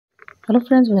Hello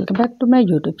friends, welcome back to my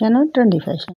YouTube channel Trendy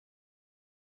Fashion.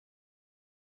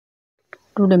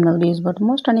 Today my video is about the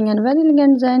most stunning and very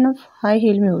elegant design of high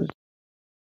heel mules.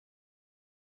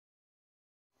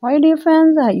 Hi dear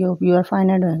friends, I hope you are fine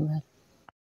and doing well.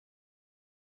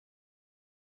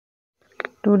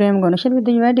 Today I am going to share with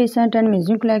you a decent and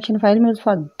amazing collection of high heel mules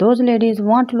for those ladies who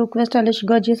want to look very stylish,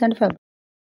 gorgeous and fabulous.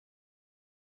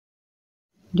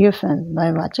 Dear friends,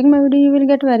 by watching my video you will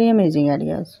get very amazing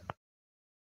ideas.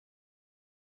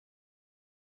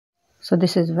 So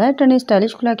this is very trendy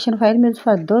stylish collection of high heel mules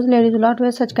for those ladies who love to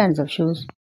wear such kinds of shoes.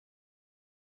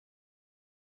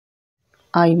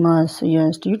 I must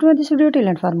suggest you to watch this video till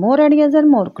end for more ideas and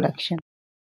more collection.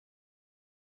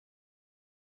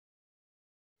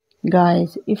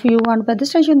 Guys, if you want to buy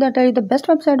this shoe, that is the best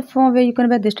website from where you can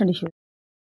buy this shoe.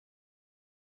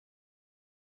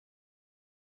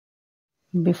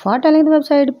 Before telling the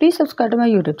website, please subscribe to my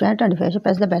YouTube channel Trendy Fashion.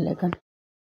 Press the bell icon.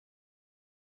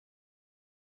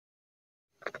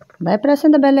 By pressing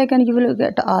the bell icon, you will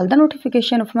get all the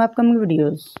notification of my upcoming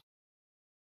videos.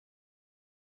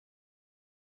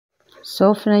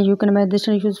 So friends, you can buy this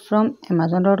shoes from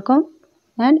Amazon.com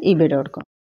and eBay.com.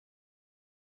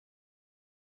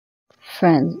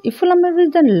 Friends, if you love my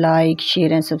videos, then like,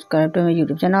 share and subscribe to my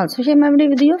YouTube channel. Also share my video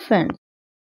with your friends.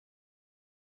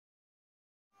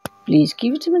 Please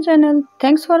keep it to my channel.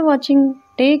 Thanks for watching.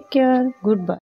 Take care. Goodbye.